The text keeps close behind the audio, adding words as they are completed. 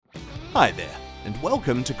Hi there, and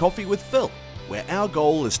welcome to Coffee with Phil, where our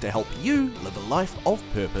goal is to help you live a life of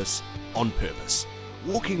purpose on purpose.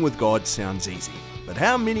 Walking with God sounds easy, but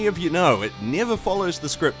how many of you know it never follows the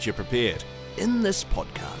script you prepared? In this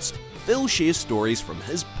podcast, Phil shares stories from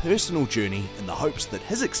his personal journey in the hopes that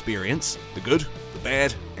his experience, the good, the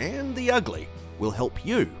bad, and the ugly, will help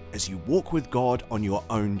you as you walk with God on your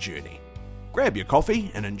own journey. Grab your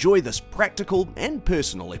coffee and enjoy this practical and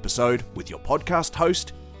personal episode with your podcast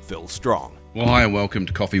host, Phil Strong. Well, hi and welcome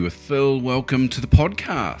to Coffee with Phil. Welcome to the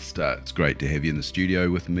podcast. It's great to have you in the studio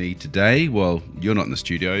with me today. Well, you're not in the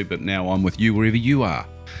studio, but now I'm with you wherever you are.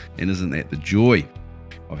 And isn't that the joy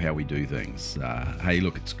of how we do things? Hey,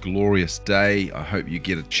 look, it's a glorious day. I hope you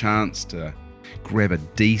get a chance to grab a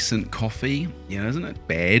decent coffee. You know, isn't it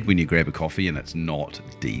bad when you grab a coffee and it's not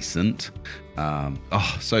decent?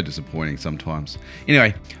 So disappointing sometimes.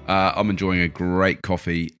 Anyway, I'm enjoying a great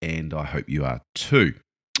coffee and I hope you are too.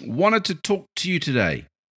 Wanted to talk to you today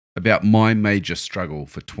about my major struggle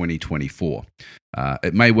for 2024.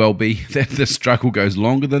 It may well be that the struggle goes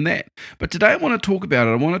longer than that, but today I want to talk about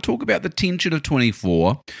it. I want to talk about the tension of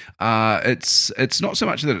 24. It's not so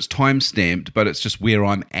much that it's time-stamped, but it's just where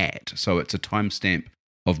I'm at. So it's a timestamp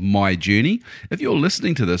of my journey. If you're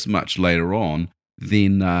listening to this much later on,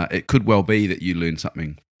 then it could well be that you learn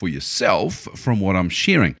something for yourself from what I'm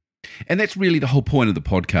sharing. And that's really the whole point of the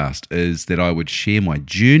podcast, is that I would share my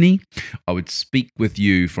journey. I would speak with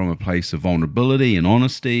you from a place of vulnerability and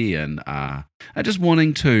honesty and just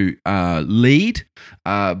wanting to lead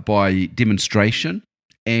by demonstration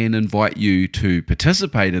and invite you to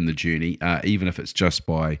participate in the journey, even if it's just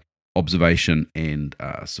by observation and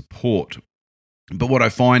support. But what I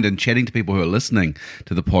find in chatting to people who are listening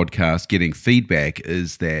to the podcast, getting feedback,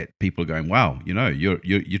 is that people are going, "Wow, you know,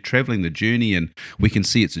 you're traveling the journey, and we can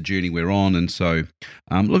see it's a journey we're on." And so,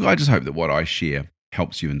 look, I just hope that what I share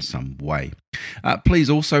helps you in some way. Please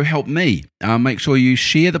also help me. Make sure you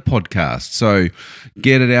share the podcast. So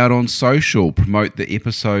get it out on social, promote the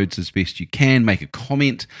episodes as best you can, make a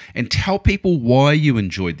comment, and tell people why you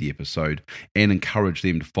enjoyed the episode and encourage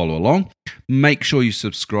them to follow along. Make sure you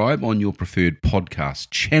subscribe on your preferred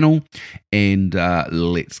podcast channel, and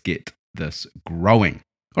let's get this growing.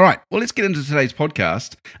 All right, well, let's get into today's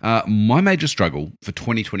podcast. My major struggle for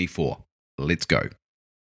 2024. Let's go.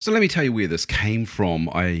 So let me tell you where this came from.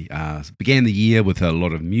 I began the year with a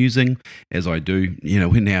lot of musing, as I do. You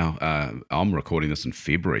know, I'm recording this in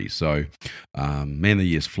February, so man, the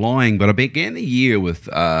year's flying. But I began the year with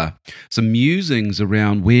some musings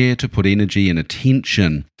around where to put energy and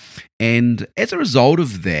attention. And as a result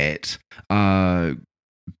of that,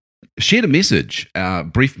 shared a message,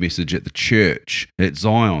 brief message at the church at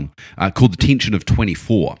Zion called The Tension of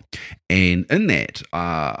 24. And in that,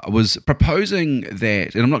 I was proposing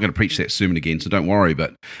that, and I'm not going to preach that sermon again, so don't worry,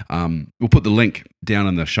 but we'll put the link down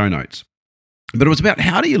in the show notes. But it was about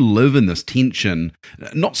how do you live in this tension,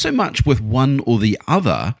 not so much with one or the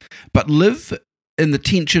other, but live in the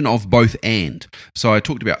tension of both and. So I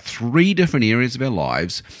talked about 3 different areas of our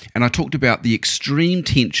lives, and I talked about the extreme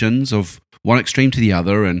tensions of one extreme to the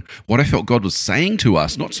other, and what I felt God was saying to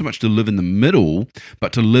us, not so much to live in the middle,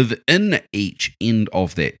 but to live in each end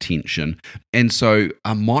of that tension. And so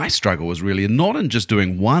my struggle was really not in just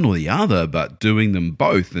doing one or the other, but doing them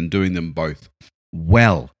both and doing them both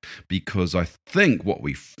well. Because I think what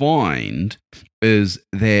we find is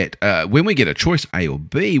that when we get a choice A or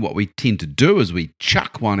B, what we tend to do is we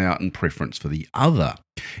chuck one out in preference for the other.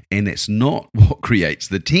 And that's not what creates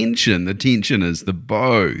the tension. The tension is the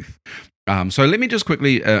both. So let me just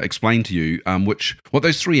quickly explain to you what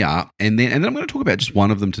those 3 are, and then I'm going to talk about just one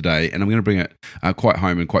of them today, and I'm going to bring it quite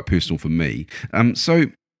home and quite personal for me. So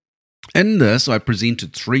in this, I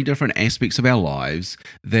presented 3 different aspects of our lives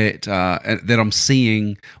that I'm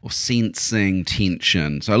seeing or sensing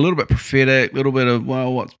tension. So a little bit prophetic, a little bit of,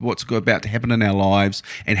 well, what's about to happen in our lives,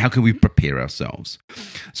 and how can we prepare ourselves?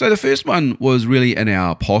 So the first one was really in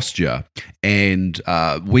our posture, and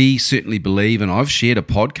we certainly believe, and I've shared a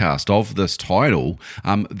podcast of this title,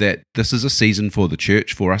 that this is a season for the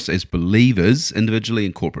church, for us as believers, individually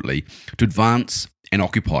and corporately, to advance and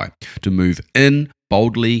occupy, to move in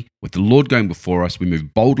boldly with the Lord going before us. We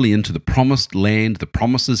move boldly into the promised land, the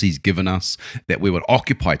promises He's given us, that we would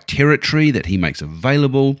occupy territory that He makes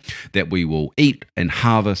available, that we will eat and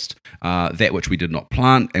harvest that which we did not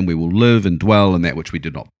plant, and we will live and dwell in that which we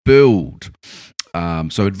did not build.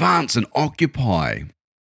 So advance and occupy.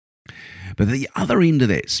 But at the other end of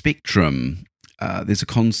that spectrum, there's a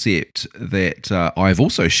concept that I've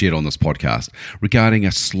also shared on this podcast regarding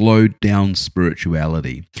a slowed down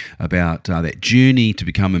spirituality, about that journey to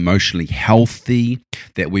become emotionally healthy,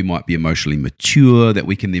 that we might be emotionally mature, that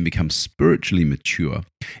we can then become spiritually mature.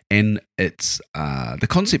 And it's the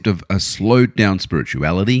concept of a slowed down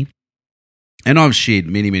spirituality. And I've shared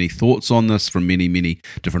many thoughts on this from many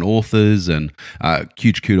different authors, and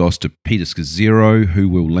huge kudos to Peter Scazzero, who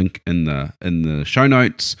we'll link in the show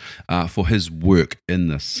notes for his work in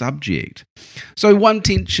the subject. So one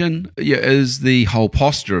tension is the whole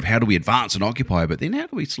posture of how do we advance and occupy, but then how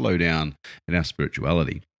do we slow down in our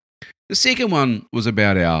spirituality? The second one was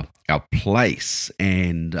about our place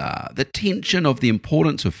and the tension of the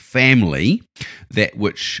importance of family, that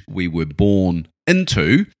which we were born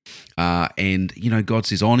into, and God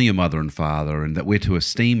says honour your mother and father, and that we're to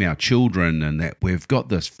esteem our children, and that we've got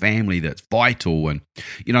this family that's vital. And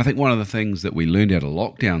I think one of the things that we learned out of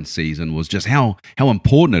lockdown season was just how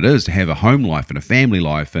important it is to have a home life and a family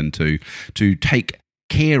life, and to take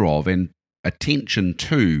care of and attention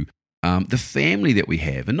to the family that we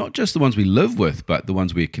have, and not just the ones we live with, but the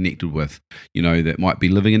ones we're connected with, that might be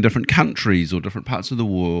living in different countries or different parts of the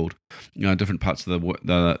world, different parts of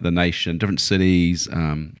the nation, different cities.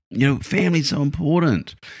 Family's so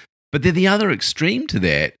important. But then the other extreme to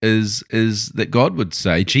that is that God would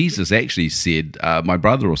say, Jesus actually said, my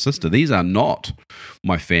brother or sister, these are not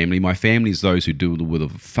my family. My family is those who do the will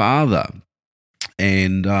of the Father.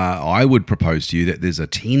 And I would propose to you that there's a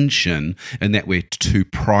tension in that we're to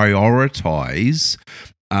prioritize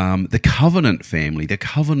the covenant family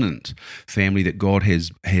that God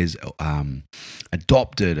has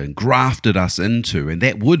adopted and grafted us into, and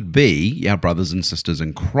that would be our brothers and sisters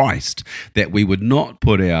in Christ. That we would not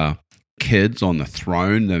put our kids on the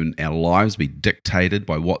throne and our lives be dictated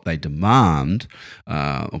by what they demand,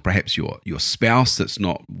 or perhaps your spouse that's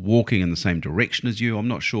not walking in the same direction as you. I'm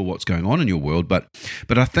not sure what's going on in your world, but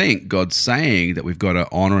I think God's saying that we've got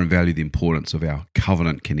to honour and value the importance of our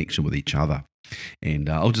covenant connection with each other. And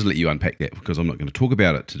I'll just let you unpack that, because I'm not going to talk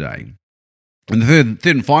about it today. And the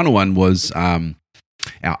third and final one was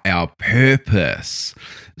our purpose,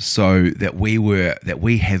 so that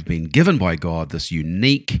we have been given by God this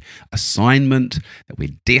unique assignment, that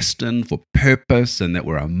we're destined for purpose, and that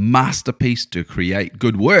we're a masterpiece to create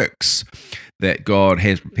good works that God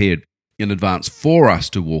has prepared in advance for us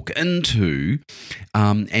to walk into.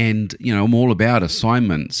 And I'm all about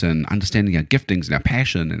assignments and understanding our giftings and our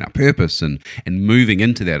passion and our purpose, and moving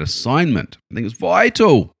into that assignment. I think it's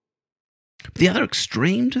vital. But the other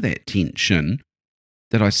extreme to that tension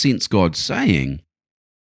that I sense God saying,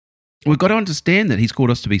 we've got to understand that He's called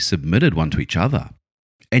us to be submitted one to each other.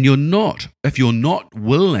 And if you're not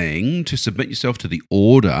willing to submit yourself to the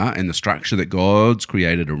order and the structure that God's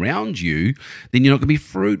created around you, then you're not going to be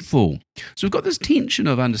fruitful. So we've got this tension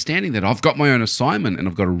of understanding that I've got my own assignment and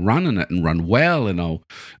I've got to run in it and run well, and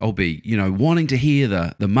I'll be, wanting to hear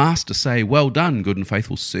the master say, well done, good and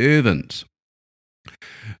faithful servant.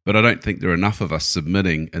 But I don't think there are enough of us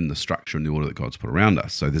submitting in the structure and the order that God's put around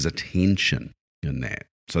us. So there's a tension in that.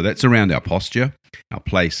 So that's around our posture, our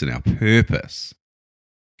place, and our purpose.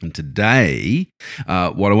 And today,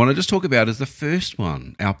 what I want to just talk about is the first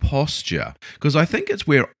one, our posture, because I think it's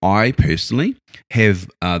where I personally have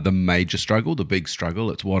the major struggle, the big struggle.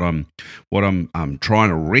 It's what I'm trying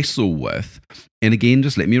to wrestle with. And again,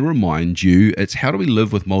 just let me remind you, it's how do we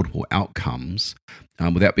live with multiple outcomes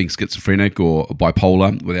without being schizophrenic or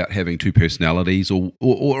bipolar, without having two personalities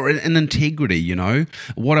or an integrity,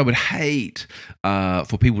 What I would hate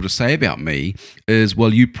for people to say about me is,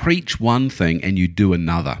 well, you preach one thing and you do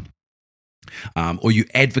another. Or you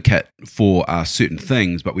advocate for certain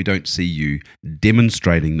things, but we don't see you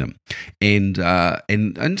demonstrating them. And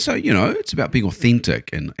so, it's about being authentic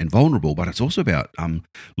and vulnerable, but it's also about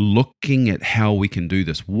looking at how we can do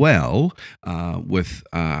this well with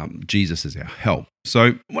Jesus as our help. So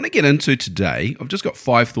I want to get into today, I've just got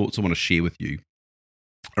 5 thoughts I want to share with you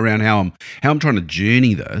around how I'm trying to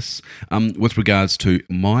journey this with regards to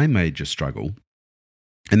my major struggle.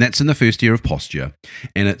 And that's in the first year of posture,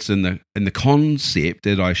 and it's in the concept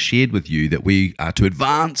that I shared with you that we are to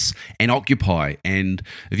advance and occupy. And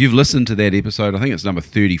if you've listened to that episode, I think it's number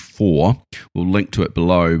 34, we'll link to it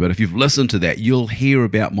below, but if you've listened to that, you'll hear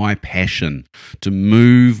about my passion to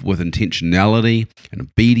move with intentionality and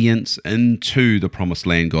obedience into the promised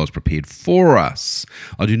land God's prepared for us.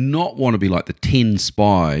 I do not want to be like the 10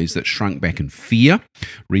 spies that shrunk back in fear.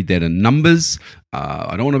 Read that in Numbers.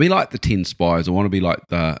 I don't want to be like the 10 spies. I want to be like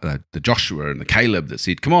the Joshua and the Caleb that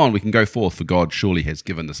said, come on, we can go forth, for God surely has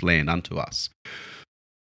given this land unto us.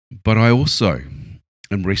 But I also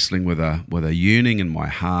am wrestling with a yearning in my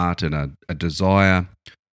heart and a desire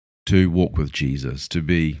to walk with Jesus, to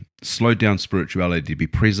be slowed down spirituality, to be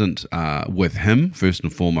present with Him first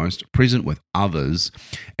and foremost, present with others,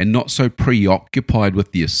 and not so preoccupied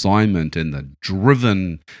with the assignment and the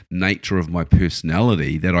driven nature of my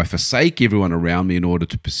personality that I forsake everyone around me in order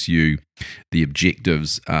to pursue the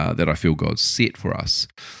objectives that I feel God's set for us.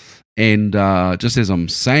 And just as I'm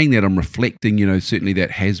saying that, I'm reflecting, certainly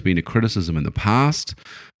that has been a criticism in the past.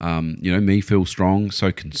 Me feel strong,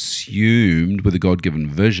 so consumed with a God-given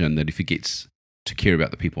vision that he forgets to care about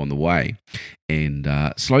the people on the way. And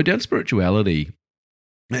slow down spirituality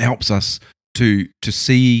helps us to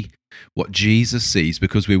see what Jesus sees,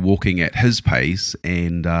 because we're walking at his pace.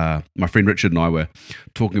 And my friend Richard and I were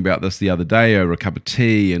talking about this the other day over a cup of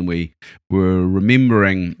tea, and we were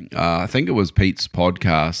remembering, I think it was Pete's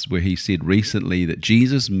podcast, where he said recently that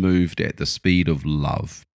Jesus moved at the speed of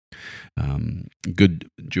love. Good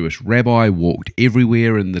Jewish rabbi walked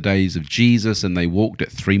everywhere in the days of Jesus, and they walked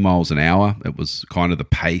at 3 miles an hour. It was kind of the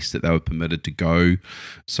pace that they were permitted to go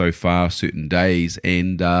so far certain days,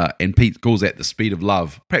 and Pete calls that the speed of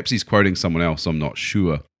love. Perhaps he's quoting someone else, I'm not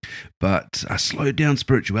sure. But I slowed down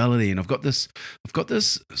spirituality, and I've got this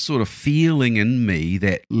sort of feeling in me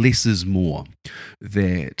that less is more.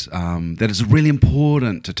 That it's really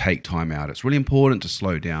important to take time out. It's really important to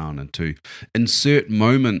slow down and to insert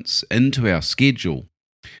moments into our schedule,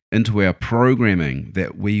 into our programming,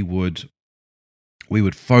 that we would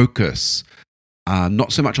focus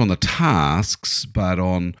not so much on the tasks, but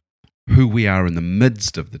on who we are in the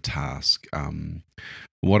midst of the task.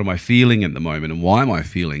 What am I feeling at the moment, and why am I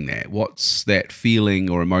feeling that? What's that feeling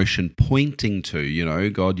or emotion pointing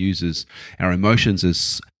to? God uses our emotions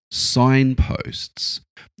as signposts,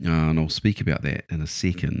 and I'll speak about that in a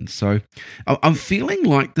second. So I'm feeling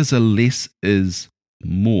like there's a less is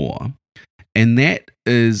more, and that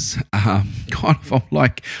is kind of, I'm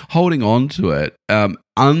like holding on to it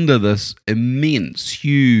under this immense,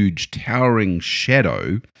 huge, towering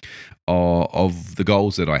shadow of the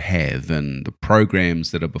goals that I have and the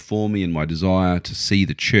programs that are before me, and my desire to see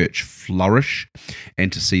the church flourish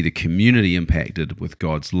and to see the community impacted with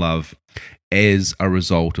God's love as a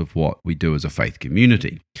result of what we do as a faith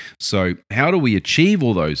community. So how do we achieve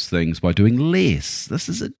all those things? By doing less. This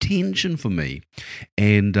is a tension for me.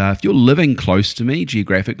 And if you're living close to me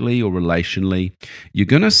geographically or relationally, you're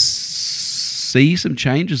going to see some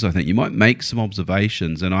changes, I think. You might make some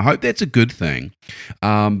observations, and I hope that's a good thing.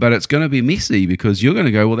 But it's going to be messy, because you're going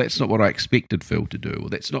to go, well, that's not what I expected Phil to do, or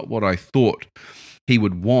that's not what I thought he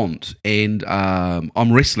would want. And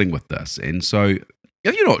I'm wrestling with this. And so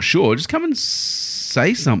if you're not sure, just come and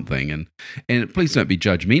say something, and please don't be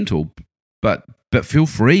judgmental, but feel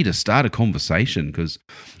free to start a conversation, because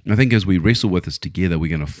I think as we wrestle with this together, we're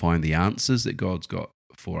going to find the answers that God's got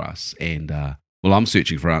for us. And well, I'm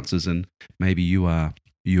searching for answers, and maybe you are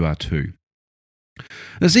too.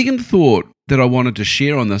 The second thought that I wanted to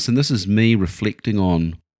share on this, and this is me reflecting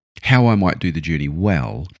on how I might do the journey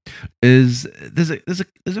well, is there's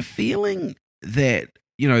a feeling that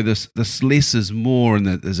this less is more, and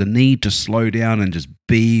that there's a need to slow down and just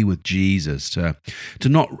be with Jesus, to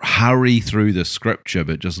not hurry through the scripture,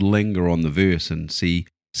 but just linger on the verse and see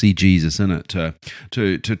Jesus in it,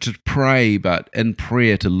 to pray, but in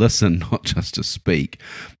prayer to listen, not just to speak.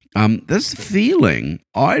 This feeling,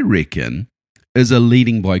 I reckon, is a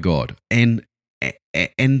leading by God, and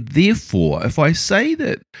therefore, if I say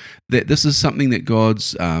that this is something that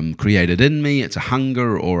God's created in me, it's a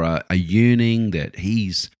hunger or a yearning that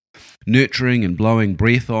He's nurturing and blowing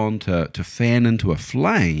breath on to fan into a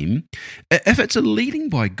flame. If it's a leading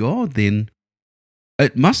by God, then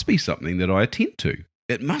it must be something that I attend to.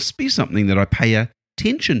 It must be something that I pay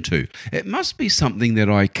attention to. It must be something that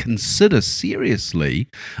I consider seriously,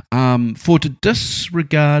 for to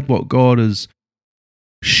disregard what God is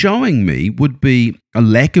showing me would be a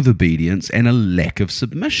lack of obedience and a lack of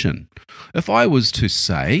submission. If I was to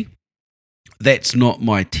say, that's not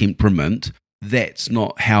my temperament, that's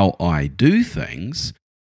not how I do things,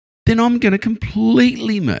 then I'm going to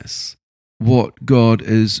completely miss what God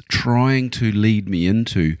is trying to lead me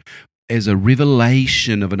into as a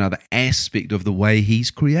revelation of another aspect of the way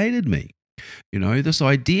He's created me. This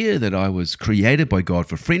idea that I was created by God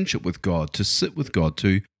for friendship with God, to sit with God,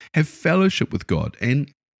 to have fellowship with God.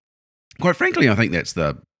 And quite frankly, I think that's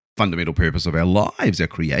the fundamental purpose of our lives, our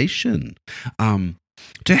creation.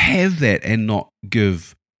 To have that and not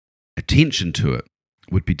give attention to it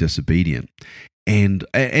would be disobedient. And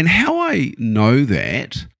how I know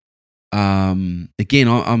that, again,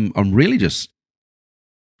 I'm really just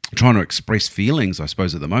trying to express feelings, I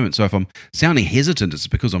suppose, at the moment. So if I'm sounding hesitant, it's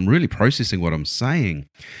because I'm really processing what I'm saying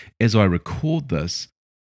as I record this.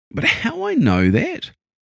 But how I know that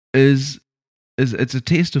is it's a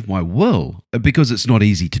test of my will, because it's not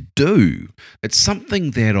easy to do. It's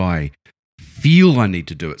something that I feel I need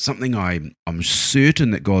to do. It's something I'm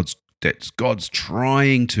certain that God's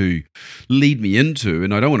trying to lead me into,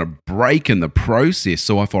 and I don't want to break in the process.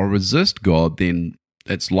 So if I resist God, then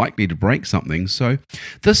it's likely to break something. So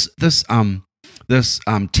this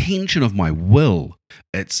tension of my will,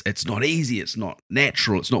 it's not easy, it's not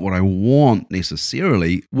natural, it's not what I want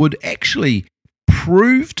necessarily, would actually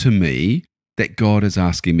prove to me that God is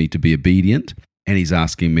asking me to be obedient, and He's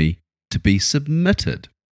asking me to be submitted.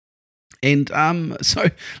 And so,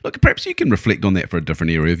 look, perhaps you can reflect on that for a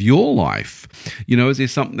different area of your life. Is there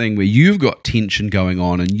something where you've got tension going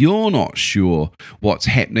on and you're not sure what's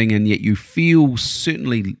happening, and yet you feel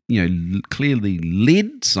certainly, clearly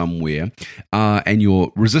led somewhere, and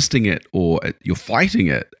you're resisting it or you're fighting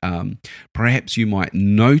it? Perhaps you might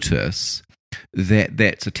notice that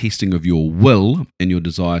that's a testing of your will and your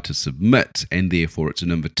desire to submit, and therefore it's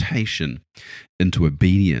an invitation into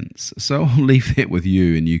obedience. So I'll leave that with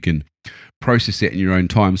you, and you can process that in your own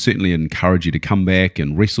time. Certainly encourage you to come back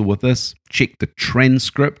and wrestle with this, check the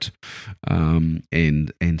transcript, and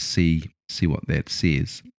see what that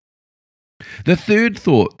says. The third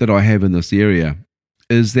thought that I have in this area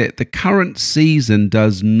is that the current season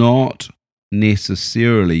does not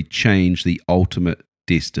necessarily change the ultimate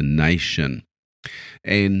destination.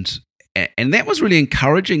 And that was really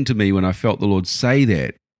encouraging to me when I felt the Lord say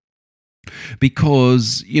that,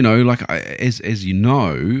 because as you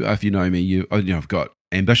know, if you know me, I've got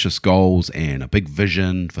ambitious goals and a big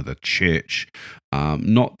vision for the church.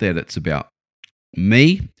 Not that it's about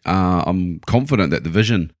me. I'm confident that the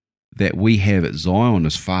vision that we have at Zion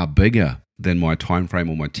is far bigger than my time frame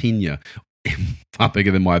or my tenure, far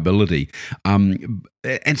bigger than my ability. And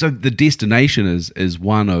so the destination is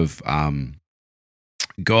one of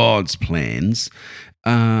God's plans.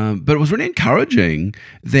 But it was really encouraging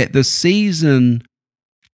that the season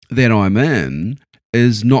that I'm in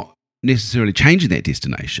is not necessarily changing that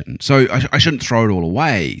destination. So I shouldn't throw it all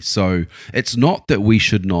away. So it's not that we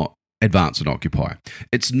should not advance and occupy.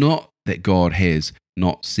 It's not that God has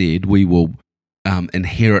not said we will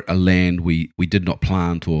inherit a land we did not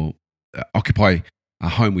plant, or occupy a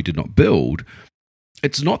home we did not build.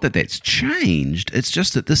 It's not that that's changed. It's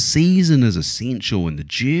just that this season is essential in the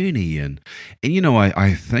journey. And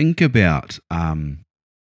I think about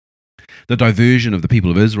the diversion of the people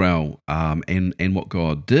of Israel, and what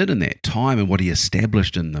God did in that time, and what He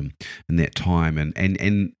established in them in that time. And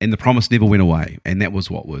the promise never went away. And that was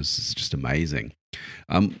what was just amazing.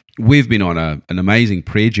 We've been on an amazing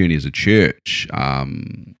prayer journey as a church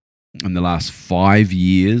in the last 5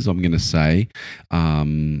 years, I'm going to say.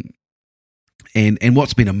 And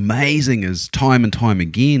what's been amazing is time and time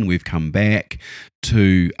again we've come back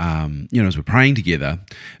to, as we're praying together,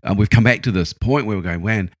 we've come back to this point where we're going,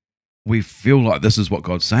 man, we feel like this is what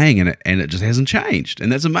God's saying, and it just hasn't changed.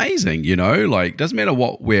 And that's amazing, doesn't matter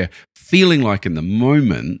what we're feeling like in the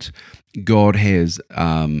moment, God has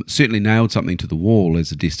certainly nailed something to the wall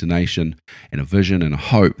as a destination and a vision and a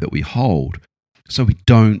hope that we hold. So we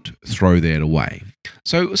don't throw that away.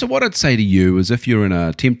 So what I'd say to you is, if you're in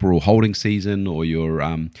a temporal holding season, or you're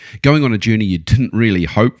going on a journey you didn't really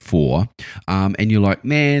hope for, and you're like,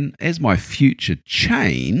 man, has my future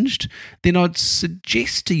changed? Then I'd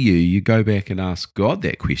suggest to you go back and ask God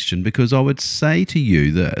that question, because I would say to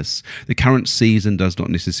you this: the current season does not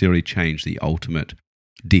necessarily change the ultimate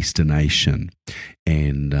destination.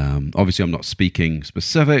 And obviously I'm not speaking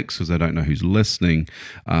specifics because I don't know who's listening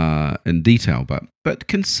in detail, but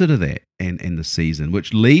consider that and the season,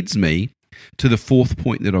 which leads me to the fourth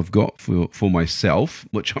point that I've got for myself,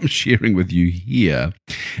 which I'm sharing with you here.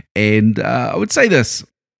 And I would say this: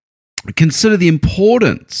 consider the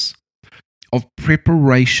importance of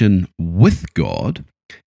preparation with God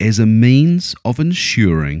as a means of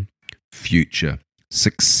ensuring future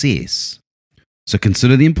success. So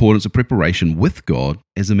consider the importance of preparation with God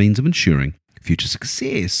as a means of ensuring future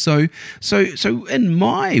success. So in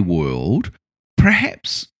my world,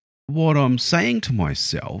 perhaps what I'm saying to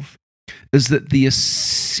myself is that the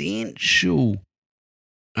essential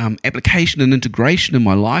application and integration in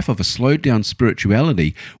my life of a slowed down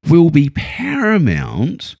spirituality will be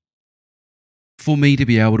paramount for me to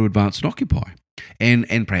be able to advance and occupy.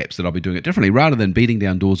 And perhaps that I'll be doing it differently. Rather than beating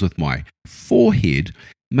down doors with my forehead,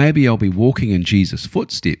 maybe I'll be walking in Jesus'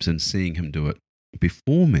 footsteps and seeing Him do it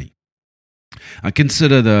before me.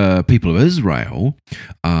 Consider the people of Israel.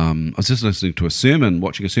 I was just listening to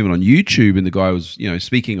watching a sermon on YouTube, and the guy was,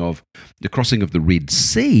 speaking of the crossing of the Red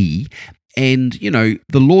Sea. And, the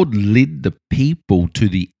Lord led the people to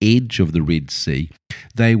the edge of the Red Sea.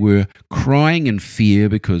 They were crying in fear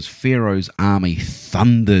because Pharaoh's army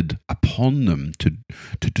thundered upon them to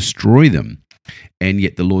destroy them. And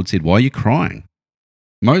yet the Lord said, "Why are you crying?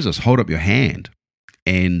 Moses, hold up your hand."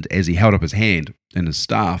 And as he held up his hand and his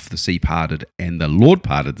staff, the sea parted, and the Lord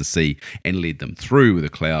parted the sea and led them through with a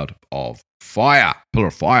cloud of fire, pillar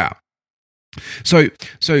of fire. So,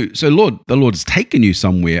 Lord, the Lord has taken you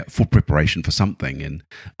somewhere for preparation for something, and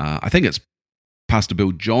I think it's Pastor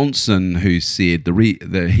Bill Johnson who said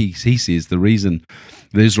he says the reason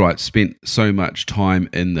the Israelites spent so much time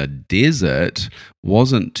in the desert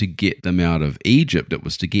wasn't to get them out of Egypt; it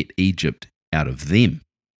was to get Egypt out of them.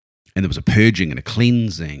 And there was a purging and a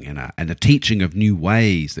cleansing and a teaching of new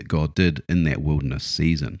ways that God did in that wilderness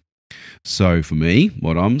season. So for me,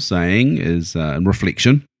 what I'm saying is, in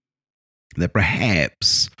reflection, that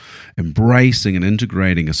perhaps embracing and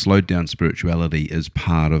integrating a slowed down spirituality is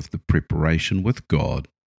part of the preparation with God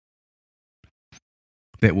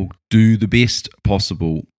that will do the best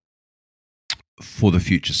possible for the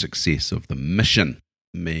future success of the mission,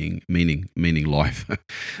 meaning life.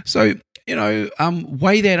 So,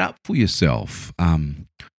 weigh that up for yourself. I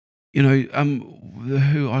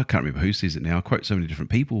can't remember who says it now. I quote so many different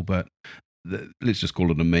people, but let's just call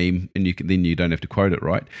it a meme, and you don't have to quote it,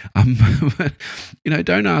 right?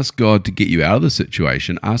 Don't ask God to get you out of the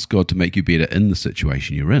situation. Ask God to make you better in the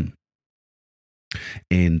situation you're in,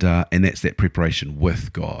 and that's that preparation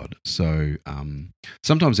with God. So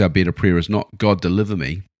sometimes our better prayer is not "God, deliver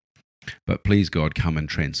me," but "Please, God, come and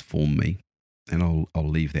transform me." And I'll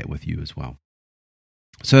leave that with you as well.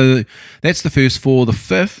 So that's the first four. The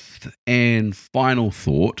fifth and final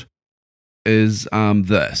thought is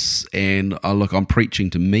this, and look, I'm preaching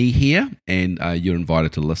to me here, and you're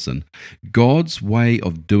invited to listen. God's way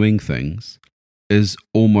of doing things is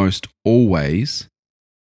almost always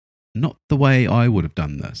not the way I would have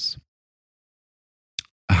done this.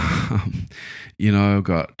 I've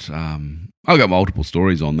got multiple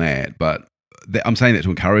stories on that, but I'm saying that to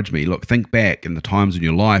encourage me. Look, think back in the times in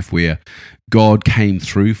your life where God came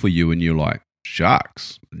through for you, and you're like,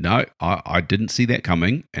 "Shucks, no, I didn't see that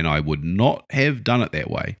coming, and I would not have done it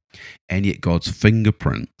that way." And yet God's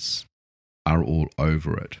fingerprints are all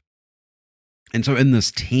over it. And so in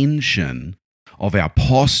this tension of our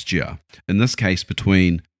posture, in this case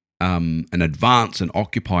between an advance and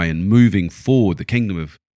occupy and moving forward, the kingdom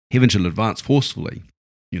of heaven shall advance forcefully,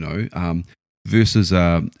 versus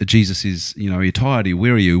Jesus says, "You're tired, you're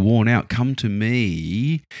weary, you're worn out. Come to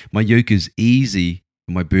me. My yoke is easy,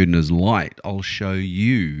 my burden is light. I'll show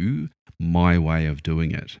you my way of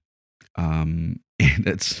doing it." And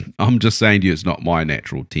I'm just saying to you, it's not my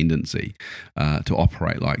natural tendency to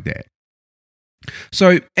operate like that.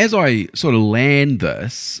 So as I sort of land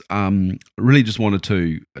this, really just wanted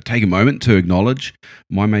to take a moment to acknowledge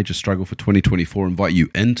my major struggle for 2024, invite you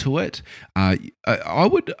into it. I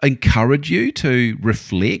would encourage you to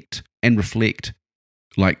reflect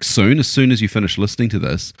like as soon as you finish listening to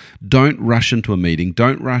this. Don't rush into a meeting,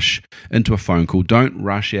 don't rush into a phone call, don't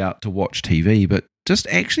rush out to watch TV, but just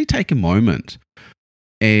actually take a moment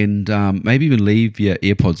and maybe even leave your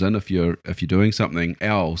AirPods in if you're doing something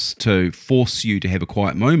else to force you to have a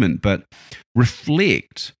quiet moment, but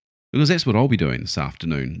reflect, because that's what I'll be doing this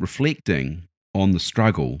afternoon, reflecting on the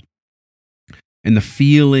struggle and the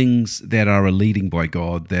feelings that are a leading by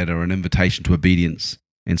God, that are an invitation to obedience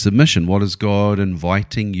and submission. What is God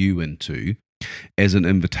inviting you into as an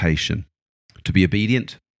invitation to be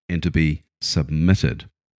obedient and to be submitted?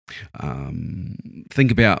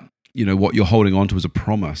 Think about what you're holding on to as a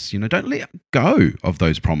promise. Don't let go of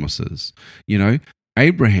those promises.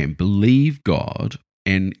 Abraham believed God,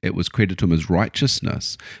 and it was credited to him as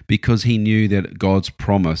righteousness because he knew that God's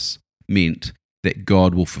promise meant that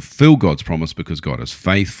God will fulfill God's promise because God is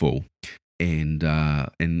faithful. And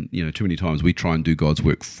too many times we try and do God's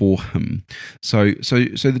work for him. So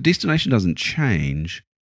the destination doesn't change,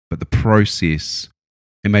 but the process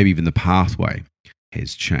and maybe even the pathway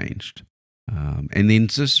has changed. And then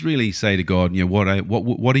just really say to God, what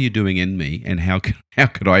are you doing in me, and how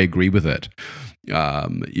could I agree with it?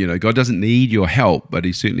 God doesn't need your help, but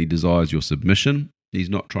he certainly desires your submission. He's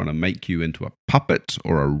not trying to make you into a puppet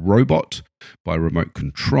or a robot by remote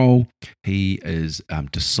control. He is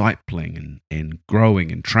discipling and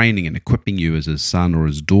growing and training and equipping you as his son or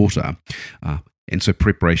his daughter. And so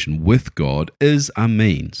preparation with God is a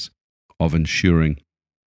means of ensuring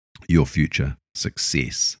your future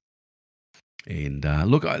success. And I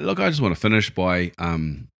just want to finish by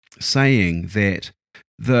saying that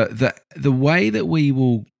the way that we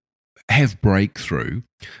will have breakthrough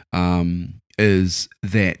is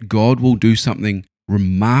that God will do something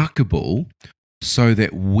remarkable so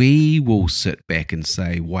that we will sit back and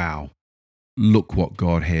say, wow, look what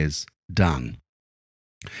God has done.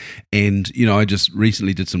 And, I just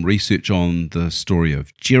recently did some research on the story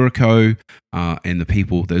of Jericho and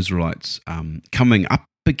the Israelites coming up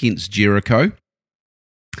against Jericho.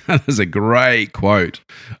 There's a great quote.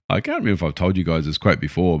 I can't remember if I've told you guys this quote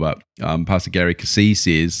before, but Pastor Gary Cassie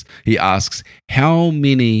he asks, how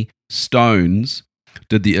many stones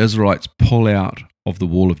did the Israelites pull out of the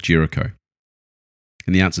wall of Jericho?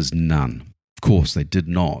 And the answer is none. Of course, they did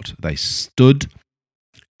not. They stood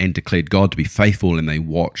and declared God to be faithful, and they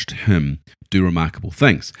watched him do remarkable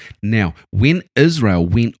things. Now, when Israel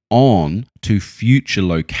went on to future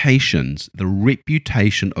locations, the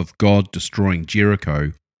reputation of God destroying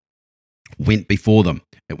Jericho went before them.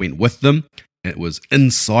 It went with them. It was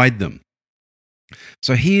inside them.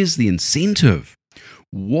 So here's the incentive.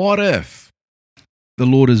 What if the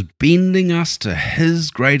Lord is bending us to his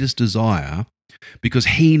greatest desire because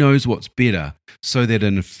he knows what's better, so that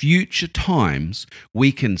in future times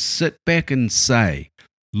we can sit back and say,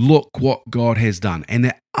 look what God has done, and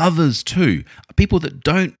that others too, people that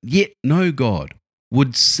don't yet know God,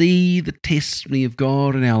 would see the testimony of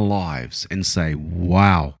God in our lives and say,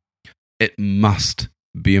 wow, it must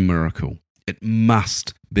be a miracle. It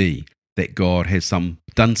must be that God has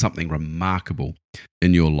done something remarkable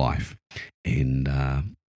in your life. And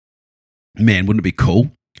man, wouldn't it be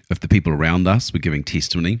cool if the people around us were giving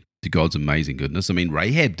testimony to God's amazing goodness? I mean,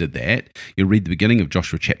 Rahab did that. You read the beginning of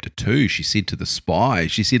Joshua chapter 2. She said to the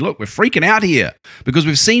spies, she said, look, we're freaking out here because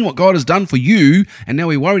we've seen what God has done for you, and now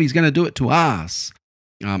we're worried he's going to do it to us.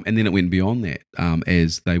 And then it went beyond that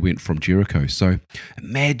as they went from Jericho. So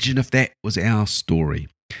imagine if that was our story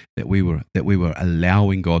that we were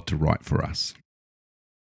allowing God to write for us.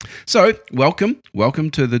 So welcome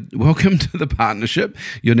to the partnership.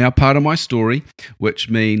 You're now part of my story, which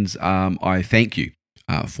means I thank you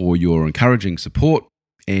for your encouraging support.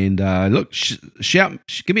 And look,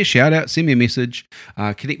 give me a shout out, send me a message,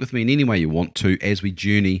 connect with me in any way you want to as we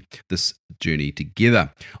journey this journey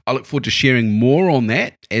together. I look forward to sharing more on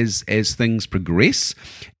that as things progress.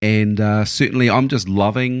 And certainly I'm just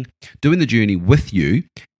loving doing the journey with you.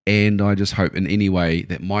 And I just hope in any way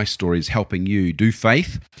that my story is helping you do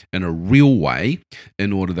faith in a real way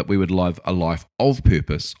in order that we would live a life of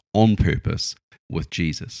purpose, on purpose with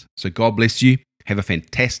Jesus. So God bless you. Have a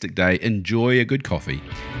fantastic day. Enjoy a good coffee.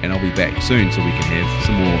 And I'll be back soon so we can have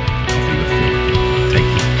some more coffee with Phil.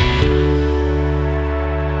 Take care.